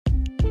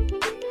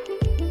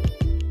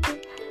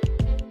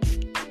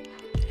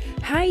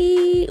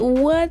Hi,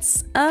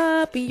 what's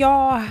up,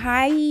 y'all?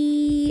 Hi.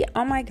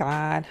 Oh my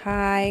God.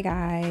 Hi,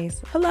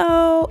 guys.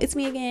 Hello, it's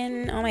me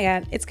again. Oh my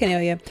God, it's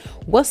Cornelia.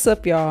 What's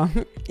up, y'all?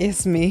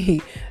 It's me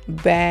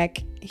back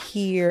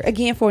here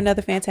again for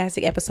another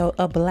fantastic episode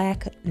of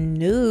Black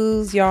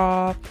News,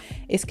 y'all.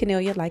 It's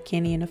Cornelia, like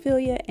Kenny and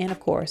Ophelia. And of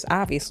course,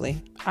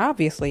 obviously,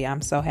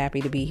 I'm so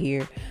happy to be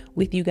here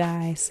with you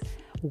guys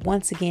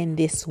once again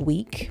this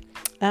week.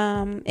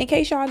 In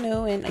case y'all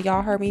knew and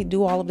y'all heard me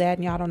do all of that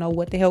and y'all don't know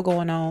what the hell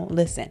going on,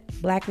 listen,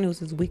 Black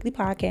News is a weekly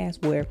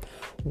podcast where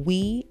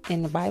we,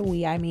 and by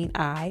we, I mean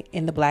I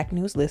and the Black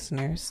News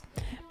listeners,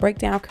 break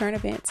down current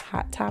events,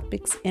 hot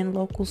topics, and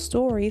local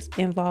stories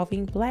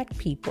involving Black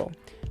people.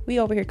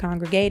 We over here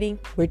congregating,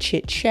 we're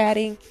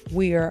chit-chatting,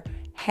 we're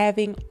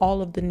having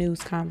all of the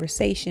news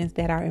conversations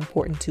that are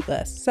important to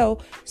us. So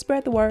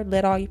spread the word,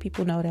 let all you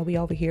people know that we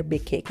over here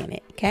big kicking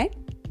it, okay?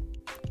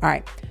 All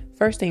right,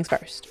 first things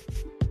first.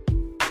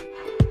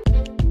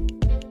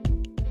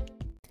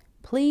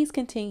 Please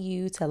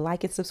continue to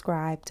like and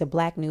subscribe to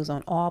Black News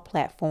on all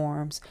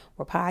platforms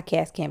where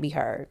podcasts can be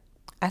heard.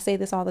 I say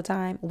this all the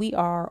time. We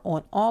are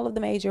on all of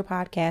the major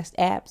podcast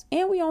apps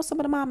and we on some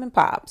of the mom and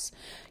pops.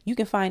 You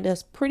can find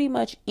us pretty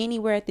much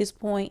anywhere at this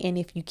point. And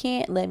if you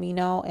can't, let me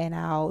know and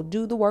I'll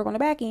do the work on the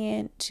back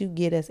end to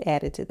get us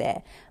added to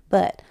that.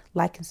 But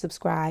like and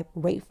subscribe,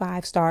 rate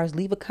 5 stars,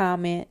 leave a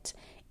comment,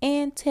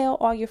 and tell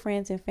all your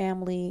friends and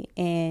family.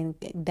 And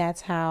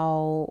that's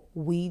how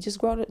we just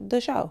grow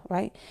the show,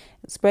 right?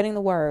 Spreading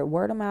the word.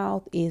 Word of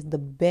mouth is the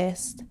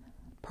best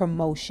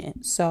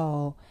promotion.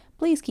 So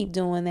please keep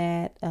doing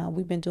that.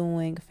 We've been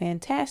doing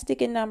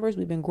fantastic in numbers.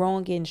 We've been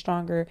growing, getting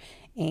stronger,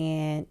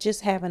 and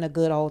just having a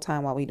good old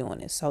time while we're doing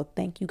this. So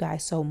thank you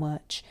guys so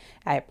much.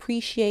 I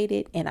appreciate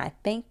it. And I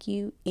thank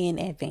you in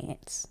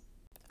advance.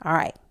 All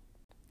right.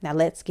 Now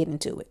let's get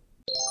into it.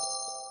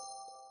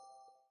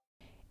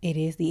 It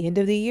is the end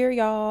of the year,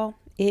 y'all.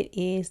 It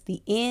is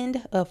the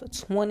end of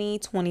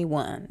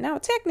 2021. Now,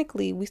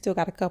 technically, we still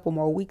got a couple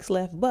more weeks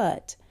left,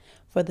 but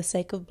for the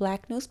sake of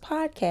Black News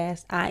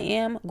Podcast, I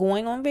am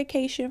going on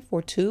vacation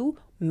for 2,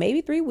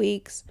 maybe 3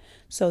 weeks.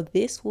 So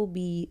this will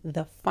be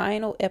the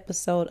final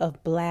episode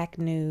of Black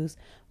News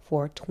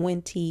for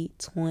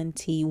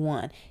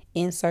 2021.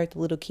 Insert the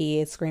little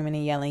kids screaming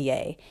and yelling,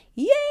 yay.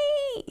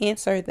 Yay!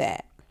 Insert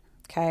that.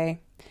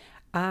 Okay.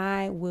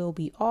 I will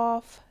be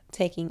off,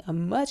 taking a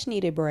much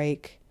needed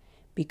break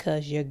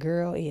because your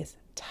girl is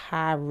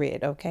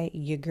tired, okay?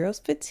 Your girl's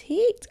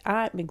fatigued.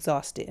 I'm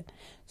exhausted.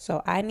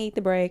 So I need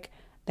the break.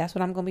 That's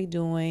what I'm going to be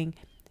doing.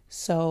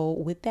 So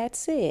with that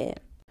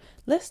said,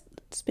 let's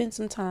spend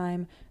some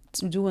time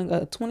doing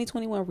a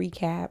 2021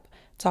 recap,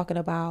 talking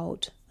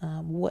about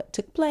what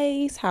took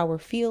place, how we're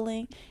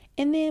feeling,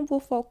 and then we'll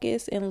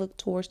focus and look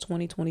towards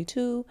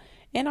 2022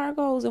 and our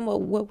goals and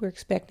what we're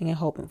expecting and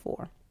hoping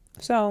for.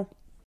 So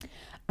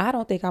I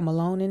don't think I'm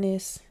alone in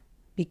this,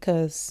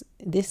 because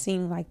this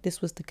seemed like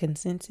this was the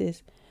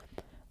consensus.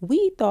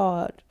 We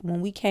thought when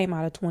we came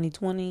out of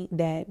 2020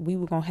 that we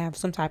were going to have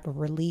some type of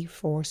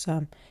relief or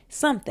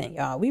something,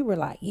 y'all. We were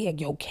like, yeah,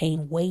 yo,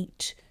 can't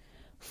wait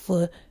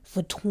for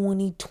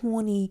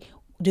 2020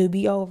 to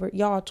be over.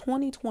 Y'all,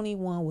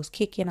 2021 was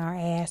kicking our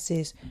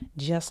asses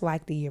just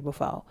like the year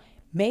before.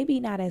 Maybe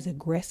not as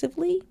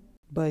aggressively,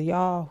 but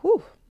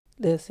y'all,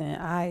 listen,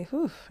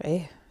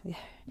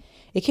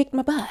 it kicked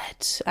my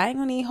butt. I ain't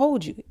gonna even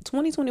hold you.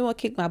 2021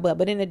 kicked my butt,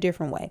 but in a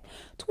different way.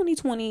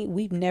 2020,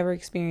 we've never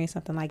experienced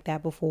something like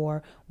that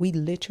before. We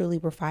literally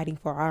were fighting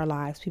for our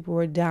lives. People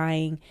were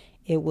dying.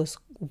 It was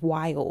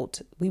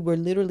wild. We were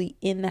literally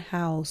in the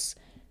house,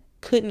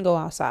 couldn't go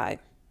outside,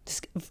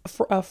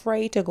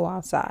 afraid to go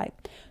outside.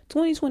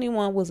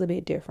 2021 was a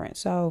bit different.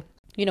 So,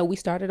 we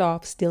started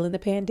off still in the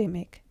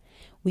pandemic.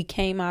 We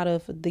came out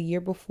of the year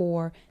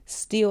before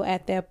still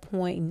at that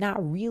point,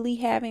 not really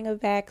having a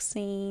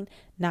vaccine,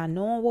 not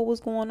knowing what was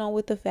going on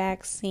with the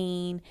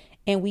vaccine.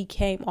 And we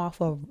came off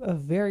of a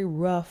very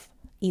rough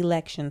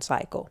election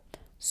cycle.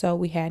 So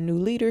we had new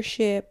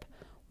leadership.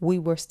 We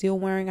were still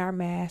wearing our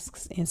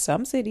masks in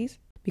some cities,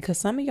 because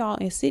some of y'all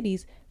in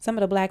cities, some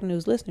of the Black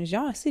News listeners,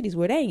 y'all in cities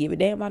where they ain't give a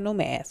damn about no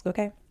mask.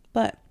 Okay.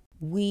 But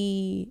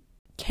we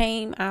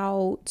came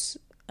out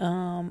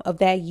of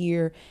that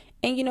year.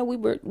 And, we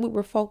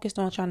were focused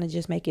on trying to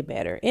just make it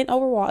better. And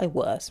overall it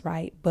was,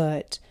 right?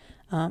 But,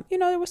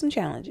 there were some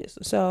challenges.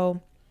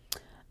 So,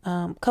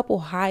 couple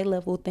high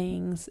level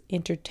things,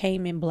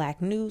 entertainment,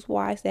 Black news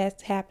wise,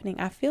 that's happening.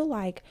 I feel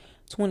like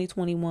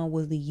 2021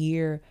 was the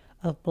year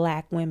of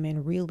Black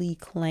women really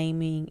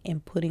claiming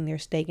and putting their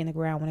stake in the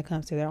ground when it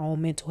comes to their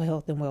own mental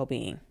health and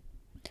well-being.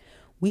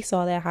 We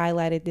saw that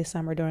highlighted this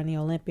summer during the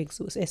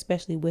Olympics,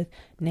 especially with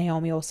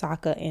Naomi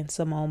Osaka and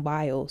Simone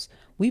Biles.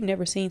 We've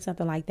never seen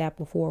something like that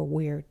before,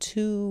 where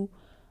 2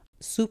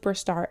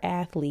 superstar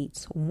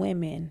athletes,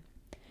 women,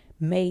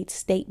 made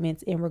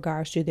statements in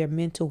regards to their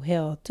mental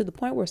health, to the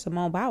point where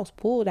Simone Biles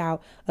pulled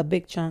out a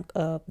big chunk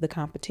of the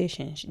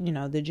competition,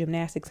 the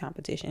gymnastics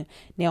competition.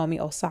 Naomi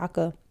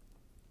Osaka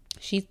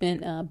She's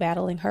been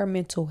battling her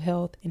mental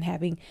health and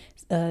having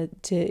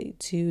to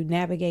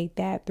navigate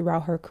that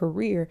throughout her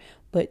career.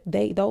 But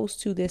those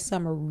two this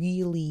summer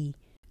really,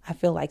 I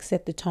feel like,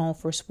 set the tone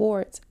for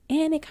sports,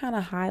 and it kind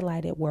of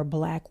highlighted where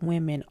Black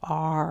women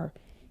are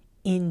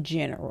in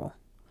general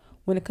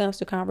when it comes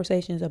to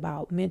conversations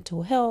about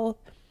mental health,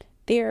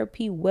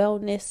 therapy,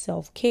 wellness,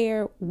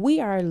 self-care. We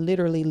are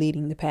literally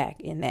leading the pack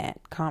in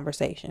that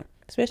conversation,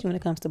 especially when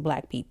it comes to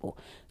Black people.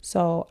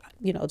 So,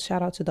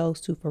 shout out to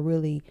those two for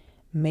really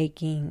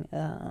making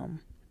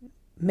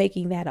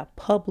that a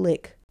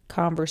public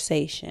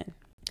conversation.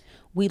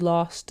 We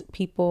lost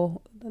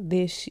people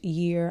this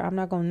year. I'm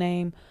not going to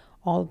name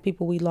all the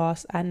people we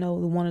lost. I know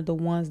one of the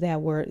ones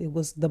it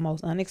was the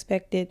most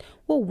unexpected.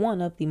 Well, one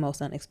of the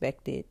most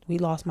unexpected. We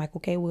lost Michael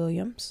K.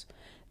 Williams.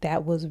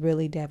 That was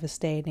really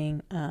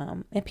devastating.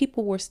 And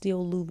people were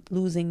still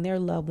losing their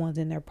loved ones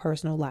in their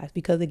personal life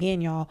because,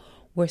 again, y'all,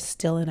 we're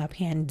still in a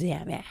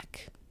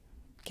pandemic.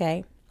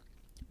 Okay.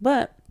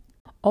 But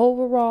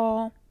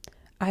overall,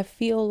 I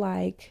feel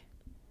like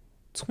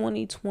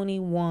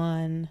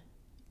 2021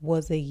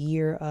 was a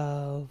year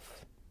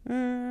of,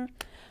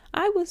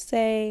 I would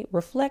say,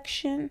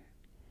 reflection.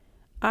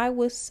 I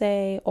would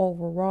say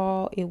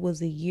overall, it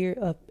was a year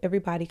of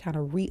everybody kind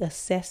of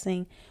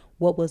reassessing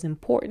what was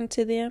important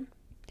to them.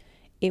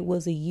 It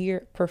was a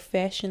year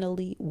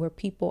professionally where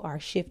people are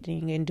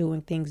shifting and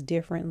doing things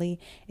differently,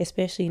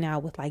 especially now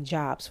with like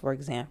jobs, for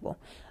example.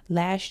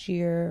 Last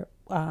year,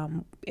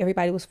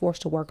 everybody was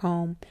forced to work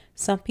home.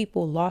 Some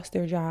people lost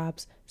their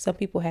jobs. Some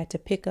people had to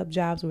pick up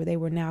jobs where they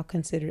were now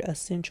considered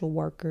essential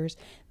workers.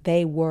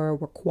 They were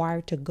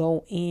required to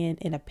go in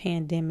a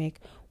pandemic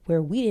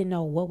where we didn't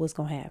know what was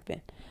going to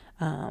happen.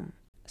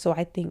 So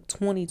I think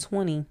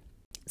 2020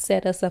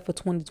 set us up for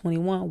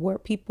 2021 where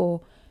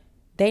people,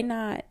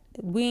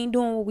 we ain't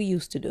doing what we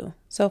used to do.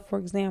 So for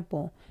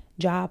example,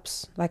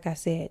 jobs, like I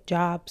said,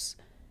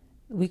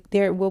 we're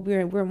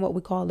in what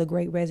we call the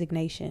Great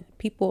Resignation.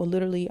 People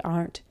literally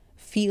aren't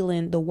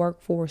feeling the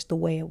workforce the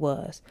way it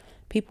was.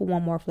 People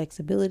want more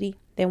flexibility.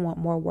 They want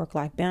more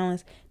work-life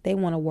balance. They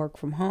want to work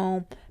from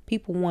home.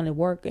 People want to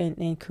work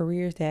in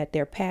careers that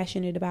they're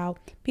passionate about.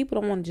 People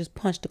don't want to just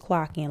punch the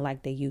clock in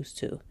like they used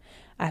to.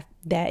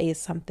 That is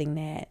something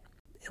that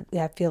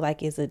I feel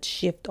like is a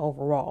shift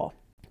overall.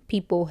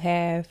 People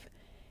have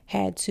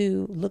had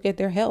to look at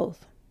their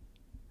health,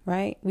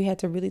 right? We had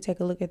to really take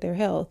a look at their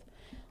health.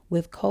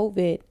 With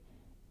COVID,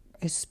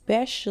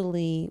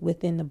 especially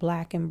within the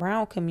Black and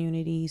brown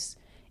communities,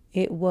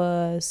 it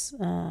was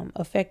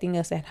affecting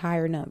us at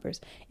higher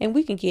numbers. And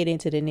we can get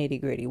into the nitty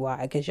gritty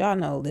why, because y'all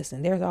know,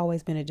 listen, there's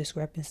always been a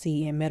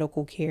discrepancy in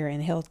medical care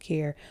and health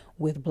care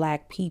with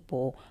Black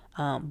people.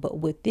 But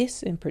with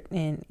this,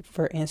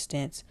 for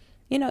instance,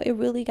 it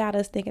really got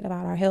us thinking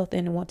about our health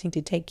and wanting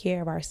to take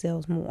care of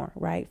ourselves more,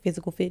 right?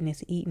 Physical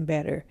fitness, eating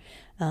better,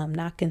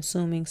 not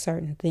consuming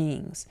certain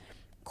things,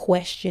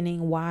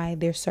 questioning why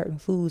there's certain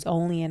foods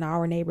only in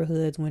our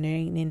neighborhoods when they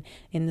ain't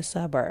in the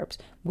suburbs.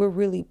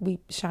 We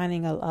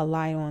shining a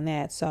light on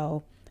that.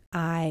 So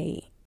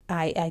I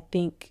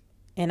think,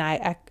 and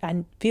I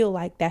feel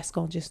like that's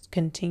going to just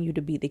continue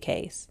to be the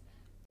case.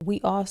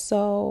 We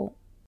also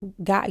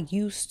got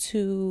used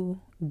to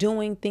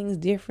doing things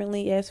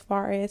differently as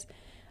far as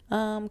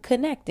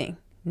connecting.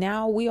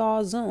 Now we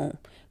all Zoom.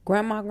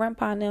 Grandma,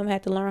 grandpa, and them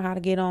had to learn how to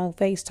get on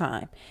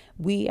FaceTime.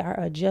 We are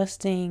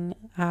adjusting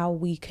how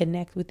we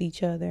connect with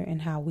each other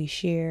and how we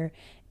share.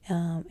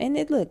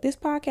 Look, this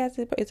podcast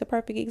is a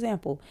perfect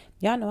example.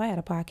 Y'all know I had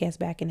a podcast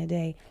back in the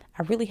day.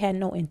 I really had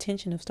no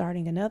intention of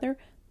starting another,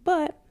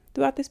 but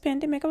throughout this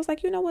pandemic, I was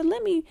like, you know what?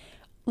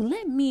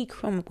 Let me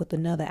come up with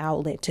another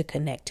outlet to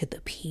connect to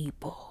the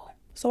people.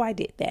 So I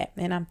did that,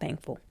 and I'm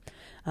thankful.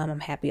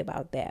 I'm happy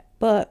about that.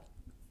 But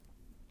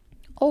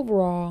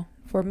overall,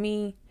 for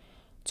me,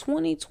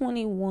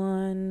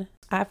 2021,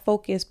 I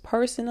focused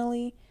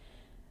personally.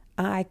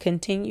 I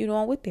continued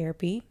on with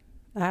therapy.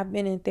 I've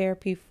been in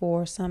therapy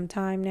for some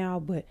time now,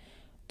 but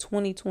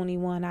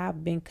 2021,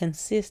 I've been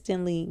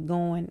consistently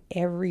going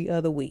every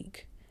other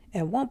week.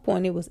 At one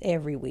point, it was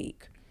every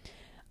week.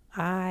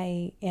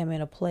 I am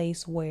in a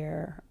place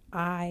where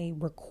I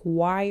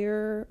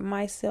require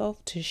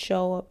myself to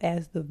show up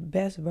as the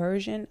best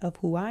version of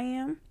who I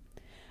am.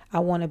 I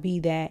want to be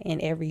that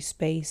in every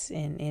space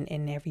and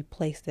in every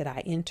place that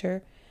I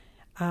enter.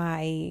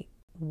 I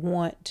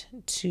want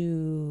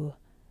to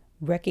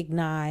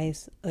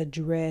recognize,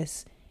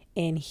 address,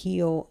 and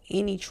heal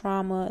any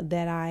trauma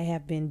that I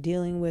have been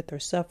dealing with or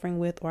suffering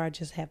with, or I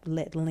just have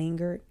let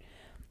linger.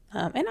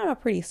 And I'm a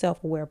pretty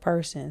self-aware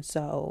person.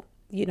 So,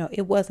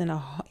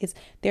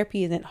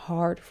 therapy isn't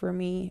hard for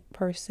me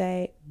per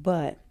se,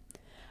 but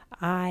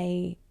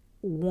I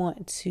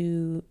want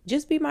to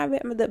just be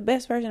the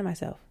best version of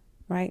myself.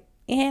 Right.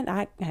 And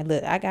I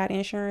got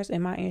insurance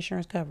and my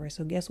insurance covers.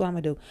 So guess what I'm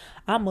going to do?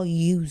 I'm going to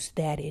use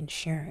that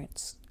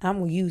insurance. I'm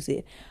going to use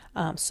it.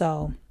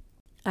 So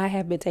I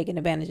have been taking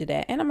advantage of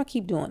that and I'm going to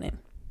keep doing it.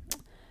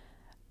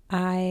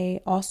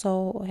 I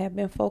also have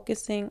been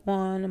focusing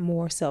on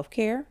more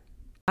self-care.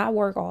 I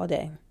work all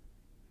day.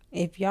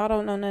 If y'all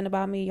don't know nothing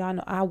about me, y'all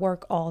know I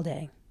work all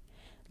day,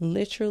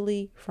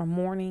 literally from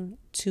morning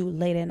to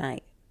late at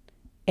night,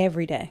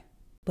 every day.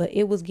 But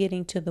it was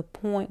getting to the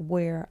point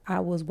where I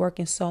was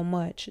working so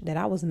much that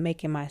I was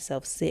making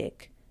myself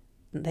sick.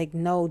 Like,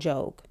 no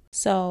joke.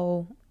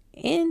 So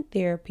in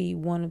therapy,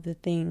 one of the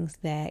things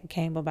that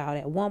came about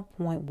at one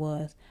point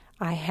was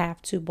I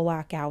have to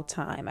block out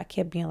time. I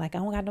kept being like, I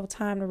don't got no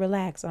time to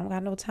relax. I don't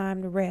got no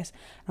time to rest.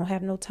 I don't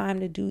have no time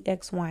to do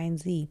X, Y, and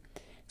Z.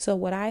 So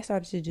what I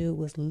started to do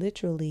was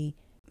literally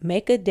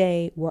make a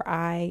day where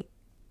I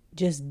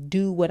just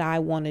do what I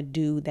want to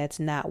do that's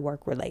not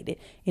work related.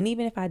 And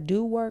even if I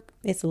do work,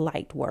 it's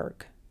light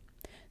work.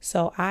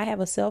 So I have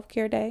a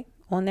self-care day.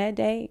 On that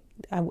day,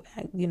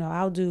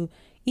 I'll do,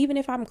 even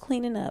if I'm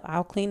cleaning up,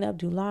 I'll clean up,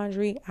 do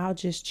laundry. I'll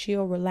just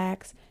chill,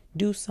 relax,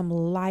 do some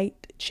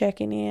light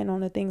checking in on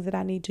the things that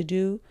I need to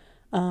do.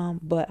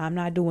 But I'm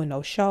not doing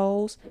no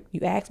shows.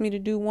 You ask me to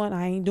do one,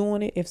 I ain't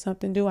doing it. If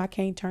something I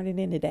can't turn it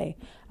in today.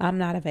 I'm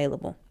not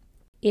available.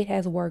 It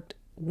has worked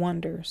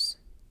wonders.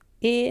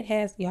 It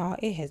has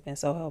been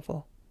so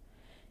helpful.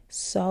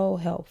 So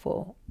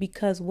helpful,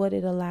 because what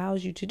it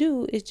allows you to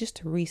do is just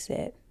to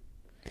reset.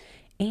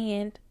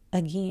 And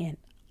again,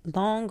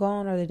 long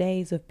gone are the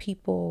days of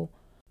people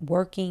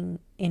working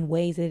in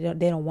ways that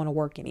they don't want to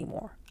work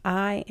anymore.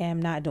 I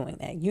am not doing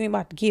that. You ain't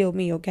about to kill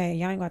me, okay?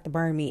 Y'all ain't about to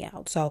burn me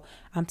out. So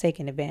I'm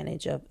taking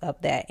advantage of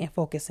that and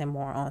focusing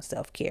more on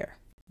self-care.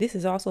 This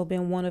has also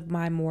been one of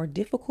my more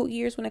difficult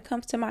years when it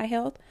comes to my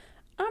health.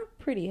 I'm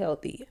pretty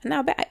healthy.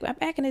 Now,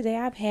 back in the day,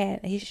 I've had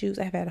issues.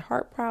 I've had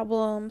heart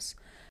problems.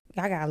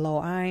 I got low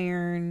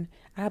iron.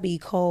 I be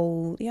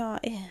cold.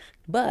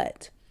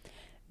 But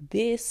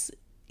this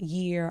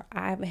year,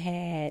 I've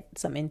had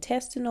some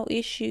intestinal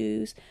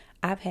issues.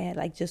 I've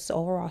had just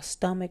overall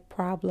stomach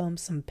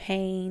problems, some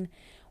pain,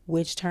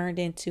 which turned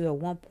into at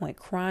one point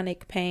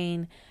chronic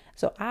pain.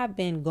 So I've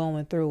been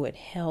going through it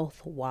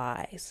health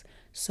wise.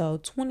 So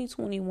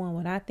 2021,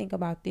 when I think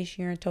about this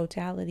year in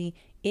totality,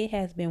 it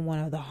has been one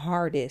of the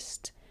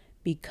hardest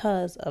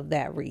because of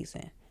that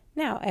reason.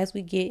 Now, as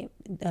we get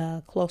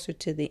closer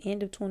to the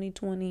end of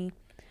 2020,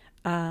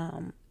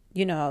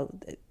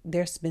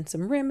 there's been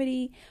some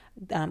remedy.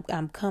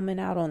 I'm coming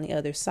out on the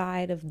other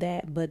side of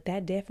that, but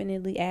that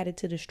definitely added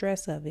to the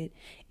stress of it.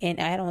 And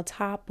add on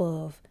top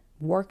of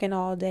working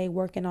all day,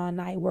 working all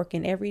night,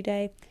 working every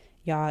day,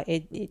 y'all,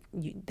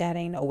 that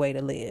ain't no way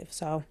to live.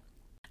 So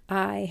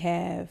I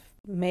have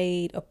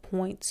made a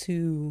point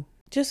to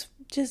just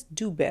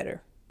do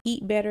better,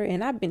 eat better.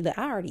 And I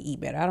already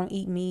eat better. I don't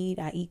eat meat.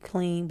 I eat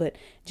clean, but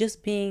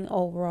just being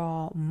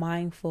overall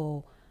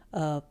mindful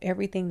of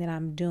everything that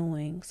I'm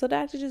doing so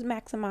that I can just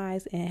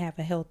maximize and have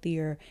a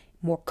healthier,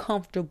 more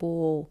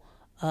comfortable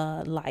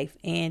life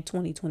in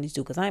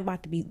 2022. Because I ain't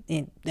about to be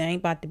in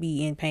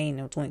pain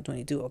in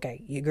 2022.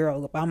 Okay, your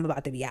girl, I'm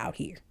about to be out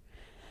here.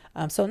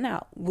 So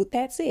now, with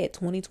that said,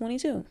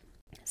 2022,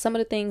 some of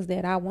the things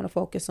that I want to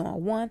focus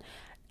on. One,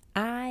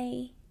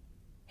 I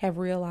have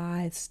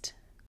realized,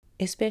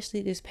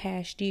 especially this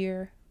past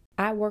year,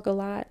 I work a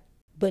lot,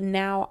 but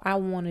now I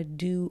want to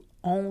do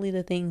only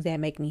the things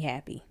that make me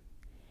happy.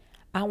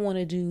 I want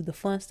to do the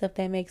fun stuff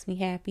that makes me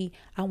happy.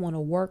 I want to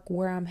work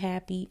where I'm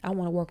happy. I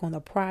want to work on the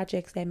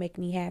projects that make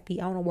me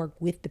happy. I want to work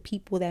with the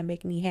people that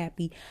make me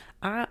happy.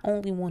 I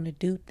only want to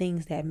do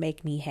things that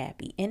make me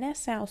happy. And that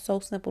sounds so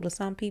simple to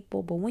some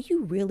people, but when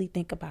you really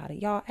think about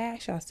it, y'all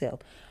ask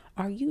yourself,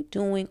 are you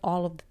doing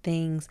all of the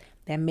things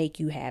that make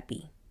you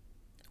happy?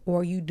 Or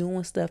are you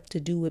doing stuff to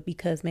do it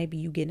because maybe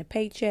you getting a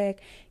paycheck,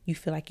 you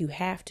feel like you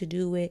have to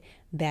do it,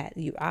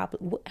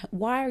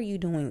 why are you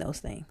doing those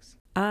things?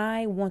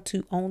 I want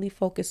to only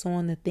focus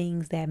on the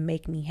things that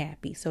make me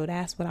happy. So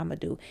that's what I'm going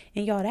to do.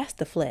 And y'all, that's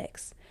the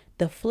flex.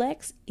 The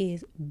flex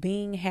is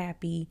being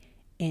happy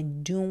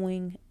and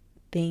doing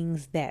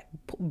things that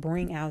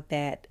bring out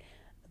that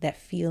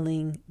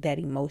feeling, that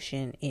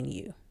emotion in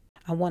you.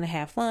 I want to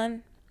have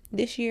fun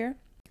this year,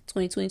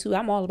 2022.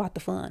 I'm all about the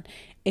fun.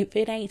 If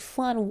it ain't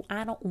fun,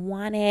 I don't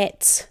want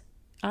it.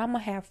 I'm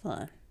going to have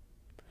fun.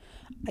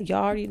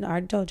 Y'all already know, I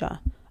already told y'all.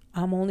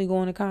 I'm only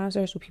going to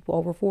concerts with people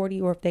over 40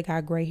 or if they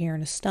got gray hair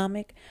in the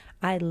stomach.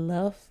 I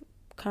love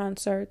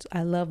concerts.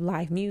 I love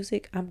live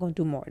music. I'm going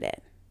to do more of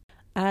that.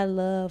 I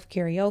love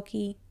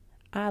karaoke.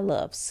 I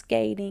love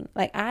skating.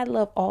 I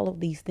love all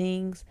of these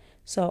things.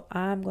 So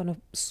I'm going to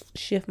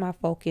shift my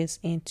focus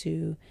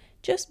into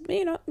just,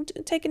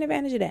 taking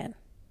advantage of that.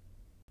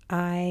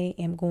 I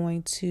am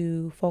going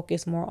to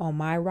focus more on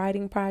my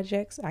writing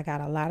projects. I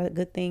got a lot of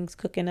good things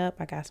cooking up.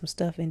 I got some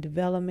stuff in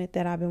development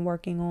that I've been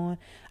working on.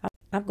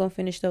 I'm going to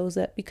finish those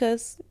up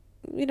because,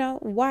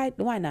 why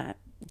not?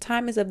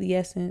 Time is of the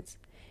essence.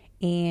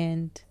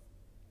 And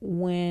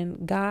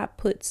when God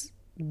puts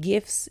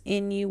gifts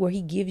in you, where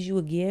he gives you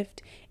a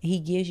gift and he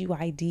gives you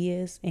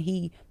ideas and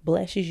he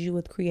blesses you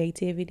with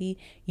creativity,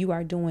 you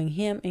are doing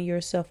him and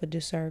yourself a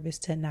disservice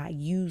to not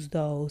use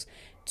those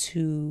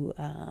to,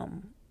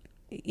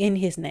 in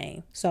his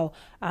name. So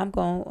I'm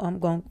going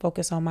to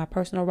focus on my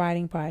personal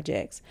writing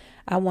projects.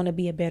 I want to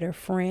be a better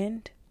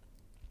friend.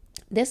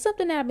 There's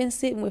something that I've been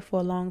sitting with for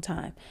a long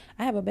time.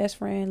 I have a best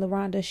friend,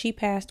 LaRonda. She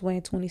passed away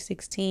in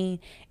 2016.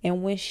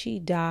 And when she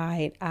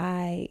died,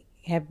 I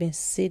have been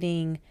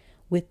sitting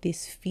with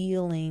this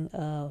feeling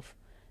of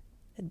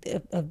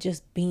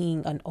just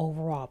being an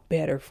overall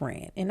better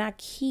friend. And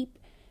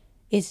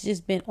it's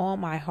just been on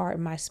my heart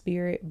and my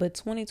spirit. But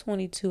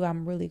 2022,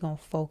 I'm really going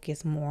to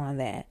focus more on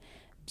that.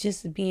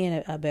 Just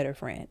being a better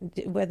friend,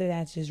 whether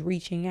that's just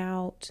reaching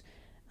out,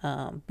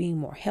 being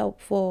more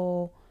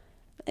helpful,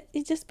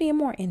 it's just being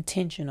more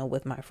intentional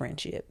with my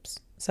friendships.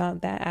 So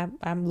that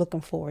I'm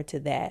looking forward to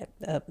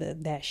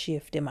that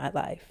shift in my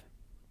life.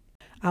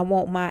 I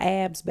want my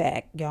abs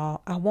back,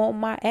 y'all. I want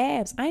my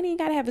abs. I ain't even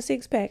gotta have a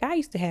 6-pack. I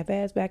used to have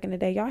abs back in the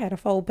day. Y'all had a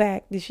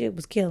 4-pack. This shit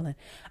was killing.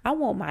 I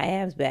want my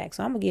abs back.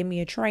 So I'm gonna give me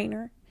a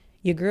trainer.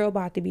 Your girl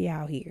about to be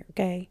out here,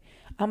 okay?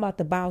 I'm about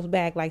to bounce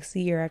back like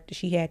Sierra after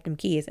she had them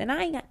kids. And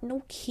I ain't got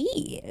no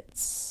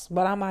kids.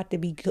 But I'm about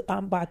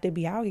to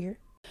be out here.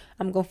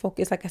 I'm gonna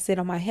focus, like I said,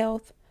 on my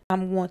health.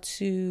 I'm going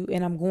to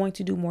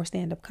do more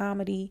stand-up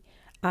comedy.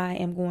 I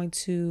am going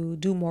to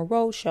do more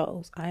road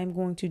shows. I am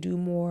going to do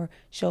more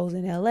shows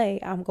in LA.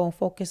 I'm going to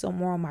focus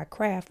more on my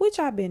craft, which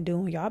I've been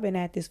doing. Y'all been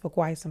at this for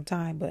quite some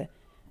time,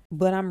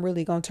 but I'm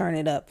really going to turn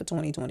it up for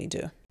 2022.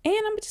 And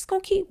I'm just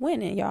going to keep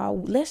winning, y'all.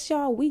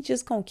 We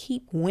just going to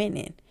keep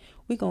winning.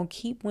 We going to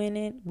keep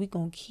winning. We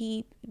going to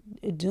keep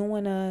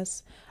doing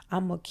us.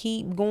 I'm going to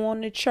keep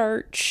going to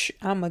church.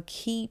 I'm going to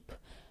keep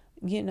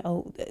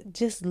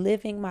just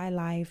living my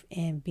life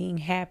and being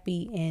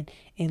happy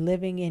and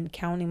living and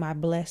counting my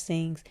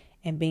blessings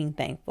and being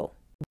thankful.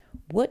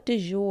 What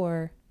does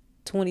your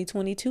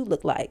 2022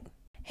 look like?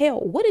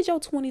 Hell, what did your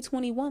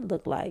 2021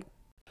 look like?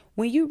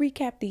 When you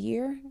recap the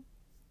year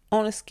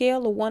on a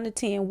scale of 1 to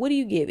 10, what do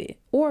you give it?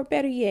 Or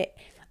better yet,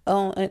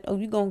 you're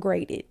going to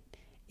grade it.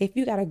 If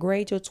you got to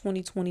grade your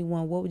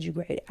 2021, what would you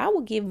grade it? I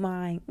would give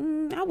mine,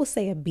 I would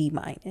say a B-.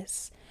 My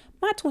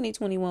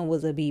 2021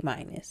 was a B-.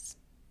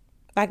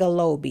 Like a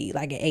low B,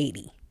 like an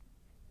 80.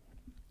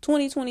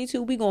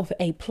 2022, we going for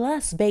A+,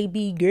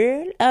 baby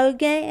girl.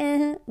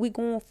 Okay, we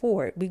going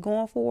for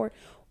it.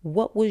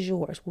 What was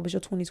yours? What was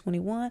your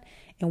 2021?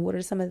 And what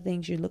are some of the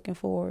things you're looking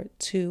forward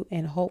to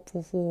and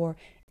hopeful for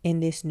in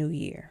this new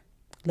year?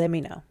 Let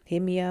me know. Hit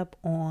me up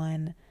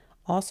on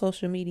all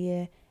social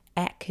media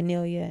at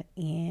Kennelia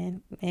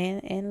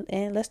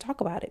and let's talk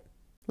about it.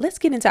 Let's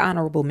get into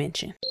honorable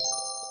mention.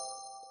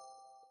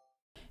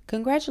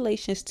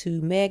 Congratulations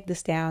to Meg Thee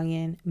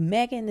Stallion.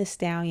 Megan Thee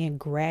Stallion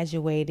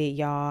graduated,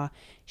 y'all.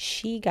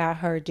 She got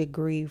her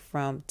degree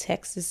from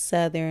Texas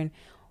Southern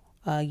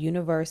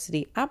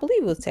University. I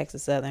believe it was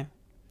Texas Southern.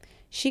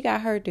 She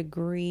got her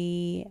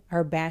degree,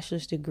 her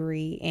bachelor's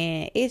degree,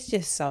 and it's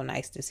just so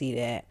nice to see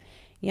that.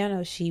 Y'all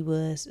know she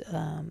was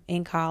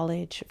in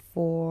college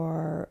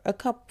for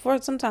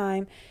some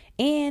time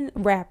and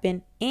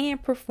rapping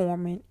and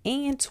performing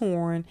and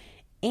touring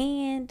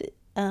and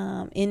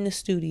in the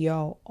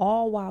studio,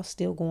 all while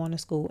still going to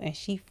school. And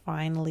she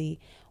finally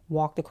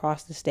walked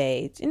across the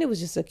stage, and it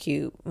was just a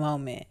cute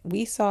moment.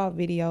 We saw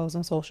videos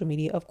on social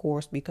media, of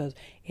course, because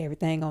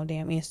everything on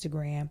damn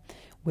Instagram,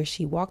 where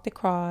she walked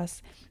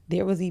across.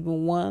 There was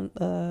even one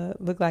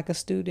looked like a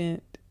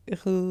student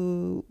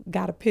who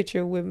got a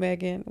picture with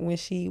Megan when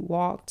she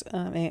walked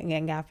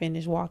and got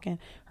finished walking.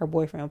 Her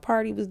boyfriend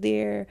Party was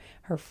there,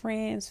 her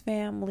friends,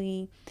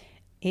 family.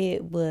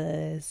 It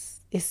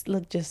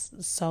looked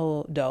just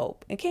so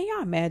dope. And can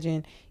y'all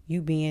imagine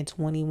you being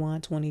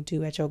 21,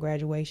 22 at your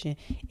graduation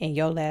and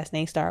your last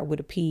name start with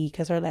a P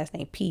because her last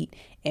name Pete,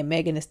 and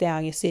Megan Thee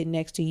Stallion sitting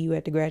next to you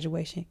at the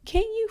graduation?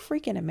 Can you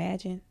freaking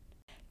imagine?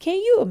 Can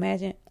you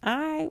imagine?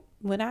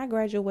 When I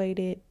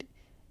graduated,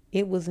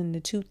 it was in the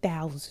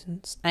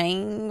 2000s. I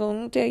ain't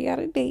gonna tell y'all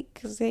the date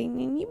because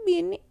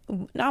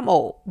I'm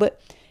old,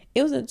 but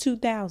it was in the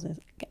 2000s.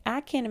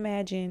 I can't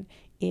imagine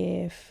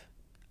if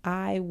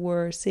I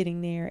were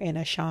sitting there and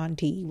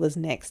Ashanti was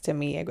next to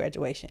me at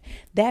graduation.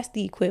 That's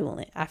the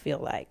equivalent, I feel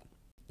like.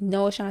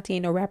 No, Ashanti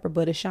ain't no rapper,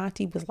 but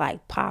Ashanti was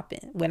like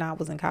popping when I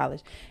was in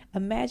college.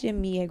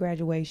 Imagine me at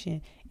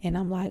graduation and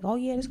I'm like, oh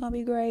yeah, this is going to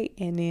be great.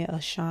 And then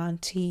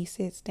Ashanti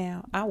sits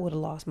down. I would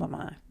have lost my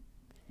mind.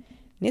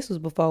 This was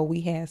before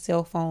we had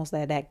cell phones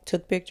that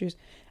took pictures.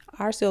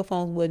 Our cell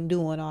phones wasn't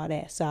doing all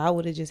that. So I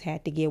would have just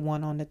had to get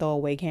one on the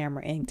throwaway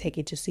camera and take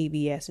it to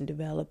CVS and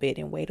develop it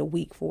and wait a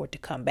week for it to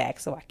come back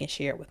so I can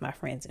share it with my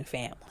friends and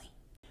family.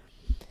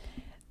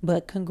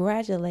 But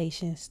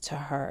congratulations to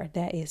her.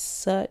 That is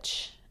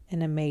such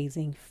an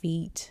amazing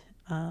feat.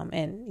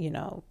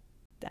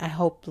 I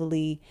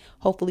hopefully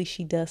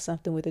she does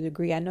something with a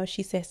degree. I know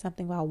she said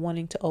something about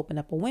wanting to open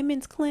up a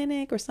women's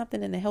clinic or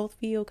something in the health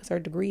field because her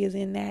degree is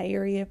in that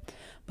area.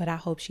 But I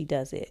hope she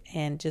does it,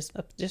 and just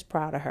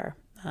proud of her.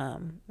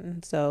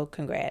 So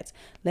congrats.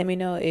 Let me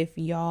know if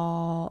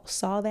y'all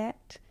saw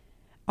that.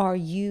 Are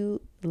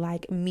you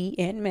like me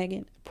and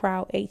Megan,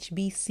 proud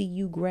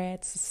HBCU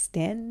grads?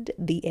 Stand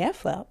the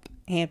F up.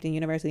 Hampton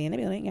University in the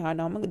building. Y'all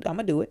know I'm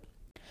gonna do it.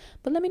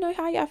 But let me know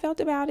how y'all felt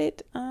about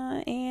it.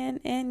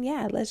 And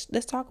yeah, let's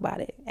talk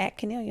about it at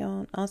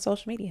Kennelia on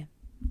social media.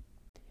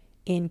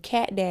 In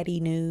Cat Daddy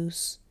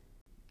news,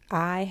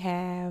 I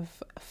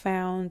have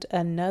found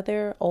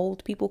another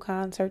old people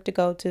concert to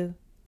go to.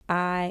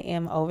 I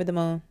am over the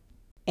moon.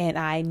 And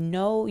I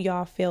know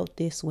y'all felt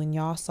this when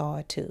y'all saw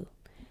it too.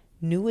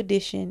 New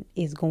Edition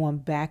is going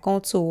back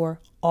on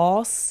tour.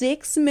 All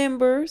 6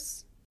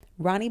 members,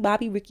 Ronnie,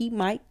 Bobby, Ricky,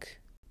 Mike,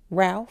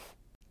 Ralph,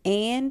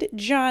 and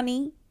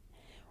Johnny,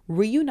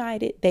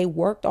 reunited. They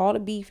worked all the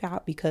beef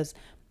out because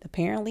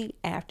apparently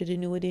after the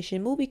New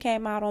Edition movie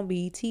came out on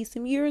BET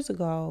some years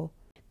ago,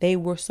 they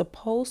were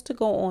supposed to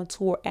go on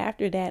tour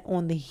after that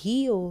on the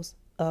heels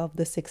of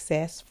the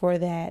success for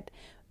that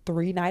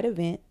 3-night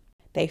event.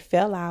 They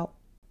fell out.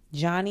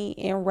 Johnny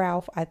and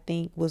Ralph, I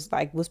think, was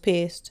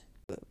pissed.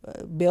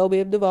 Bell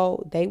Biv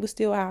DeVoe, they was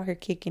still out here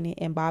kicking it,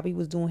 and Bobby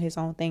was doing his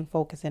own thing,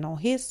 focusing on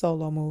his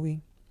solo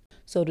movie.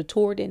 So the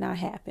tour did not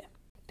happen.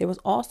 There was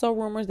also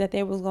rumors that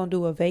they was gonna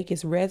do a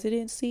Vegas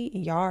residency,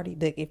 and y'all already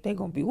think if they're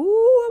gonna be,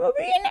 ooh, I'm gonna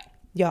be in it.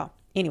 Y'all,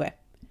 anyway,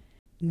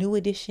 New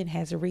Edition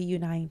has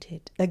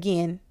reunited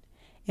again,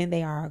 and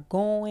they are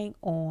going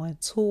on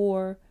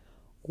tour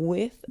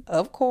with,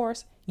 of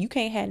course, you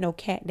can't have no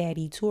Cat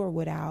Daddy tour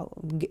without,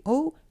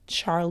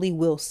 Charlie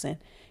Wilson.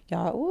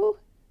 Y'all,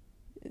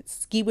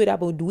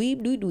 skibidabo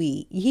dweeb doo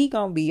dweeb. He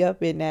gonna be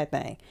up in that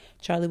thing.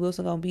 Charlie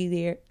Wilson gonna be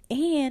there.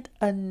 And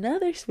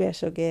another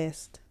special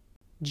guest,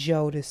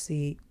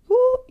 Jodeci.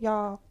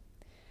 Y'all.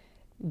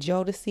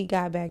 Jodeci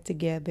got back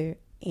together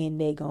and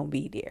they gonna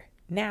be there.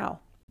 Now,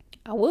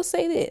 I will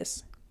say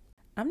this.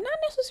 I'm not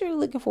necessarily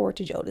looking forward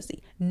to Jodeci.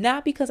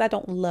 Not because I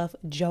don't love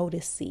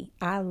Jodeci.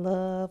 I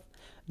love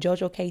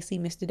JoJo Casey,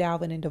 Mr.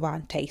 Dalvin, and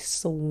Devontae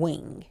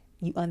Swing.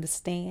 You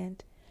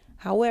understand?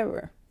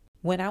 However,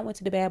 when I went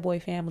to the Bad Boy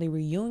Family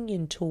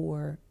reunion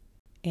tour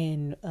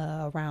in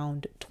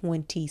around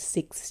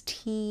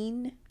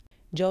 2016,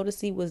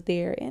 Jodeci was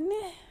there, and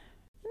them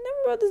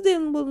brothers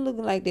didn't look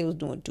like they was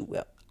doing too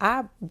well.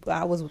 I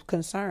was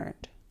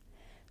concerned.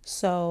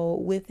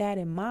 So with that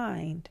in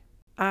mind,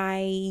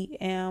 I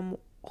am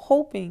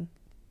hoping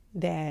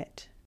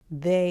that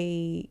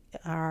they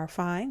are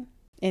fine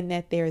and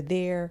that they're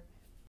there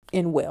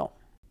and well.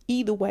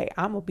 Either way,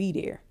 I'm gonna be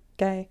there.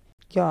 Okay,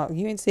 y'all,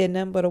 you ain't said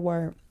nothing but a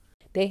word.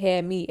 They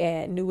had me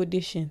at New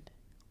Edition,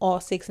 all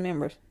 6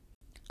 members.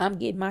 I'm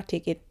getting my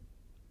ticket.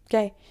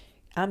 Okay,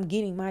 I'm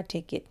getting my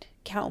ticket.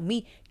 Count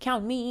me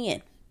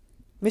in.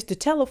 Mr.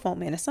 Telephone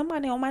Man, is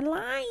somebody on my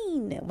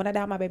line? When I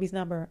dial my baby's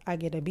number, I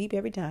get a beep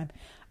every time.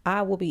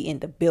 I will be in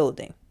the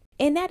building.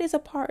 And that is a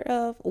part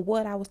of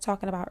what I was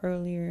talking about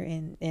earlier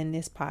in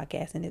this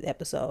podcast, in this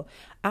episode.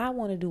 I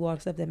want to do all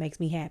the stuff that makes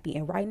me happy.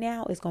 And right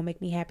now, it's going to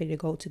make me happy to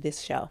go to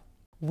this show.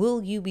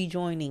 Will you be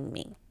joining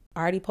me?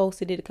 I already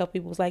posted it. A couple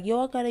people was like,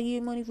 y'all got to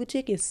give money for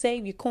tickets.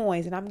 Save your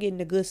coins. And I'm getting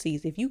the good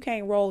seats. If you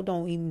can't roll,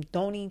 don't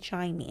even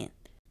chime in.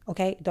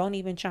 Okay? Don't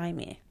even chime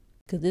in.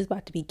 Because this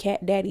about to be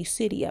Cat Daddy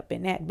City up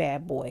in that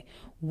bad boy.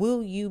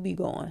 Will you be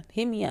going?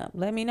 Hit me up.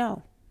 Let me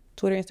know.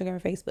 Twitter, Instagram,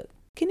 and Facebook.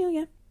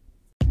 Cornelia.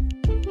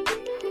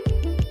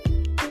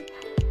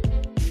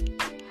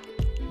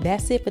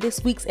 That's it for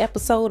this week's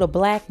episode of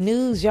Black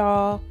News,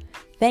 y'all.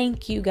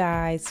 Thank you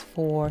guys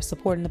for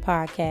supporting the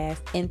podcast.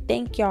 And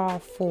thank y'all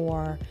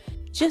for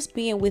just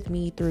being with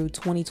me through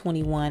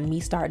 2021. Me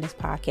starting this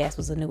podcast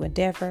was a new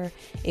endeavor.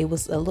 I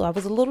was a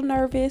little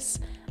nervous.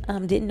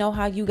 Didn't know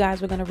how you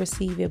guys were going to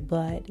receive it,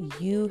 but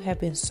you have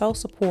been so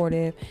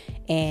supportive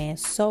and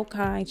so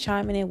kind,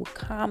 chiming in with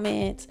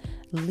comments,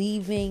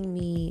 leaving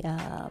me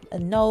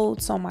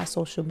notes on my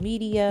social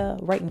media,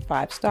 rating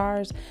 5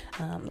 stars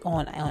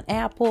on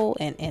Apple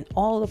and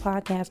all of the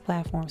podcast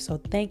platforms. So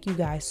thank you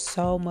guys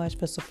so much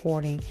for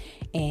supporting,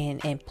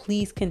 and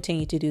please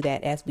continue to do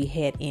that as we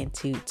head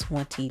into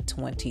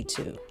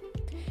 2022.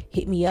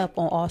 Hit me up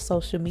on all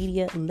social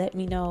media. Let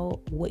me know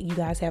what you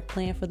guys have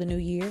planned for the new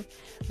year.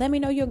 Let me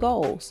know your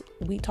goals.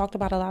 We talked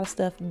about a lot of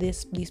stuff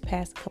these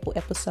past couple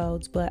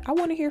episodes, but I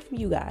want to hear from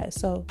you guys.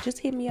 So just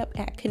hit me up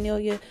at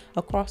Cornelia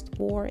across the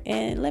board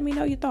and let me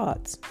know your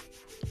thoughts.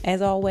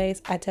 As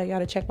always, I tell y'all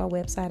to check my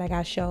website. I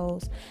got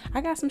shows. I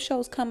got some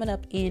shows coming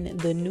up in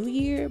the new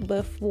year,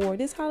 but for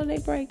this holiday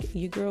break,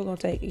 your girl I'm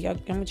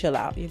gonna chill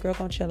out. Your girl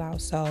gonna chill out.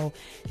 So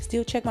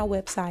still check my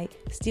website,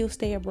 still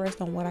stay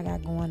abreast on what I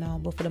got going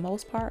on. But for the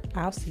most part,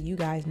 I'll see you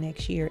guys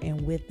next year.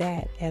 And with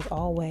that, as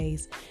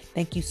always,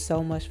 thank you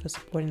so much for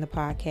supporting the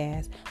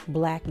podcast.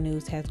 Black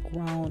News has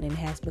grown and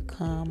has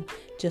become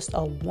just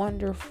a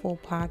wonderful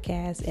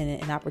podcast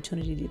and an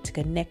opportunity to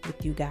connect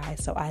with you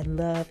guys. So I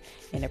love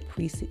and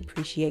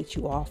appreciate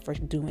you all for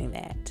doing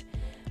that.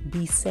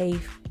 Be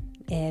safe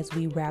as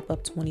we wrap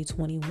up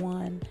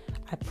 2021.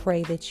 I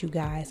pray that you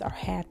guys are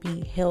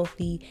happy,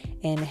 healthy,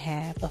 and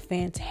have a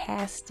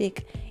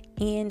fantastic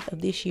end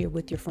of this year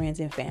with your friends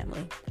and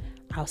family.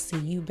 I'll see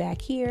you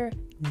back here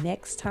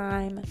next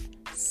time,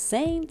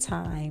 same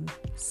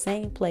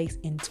place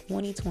in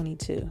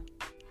 2022.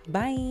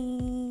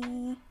 Bye.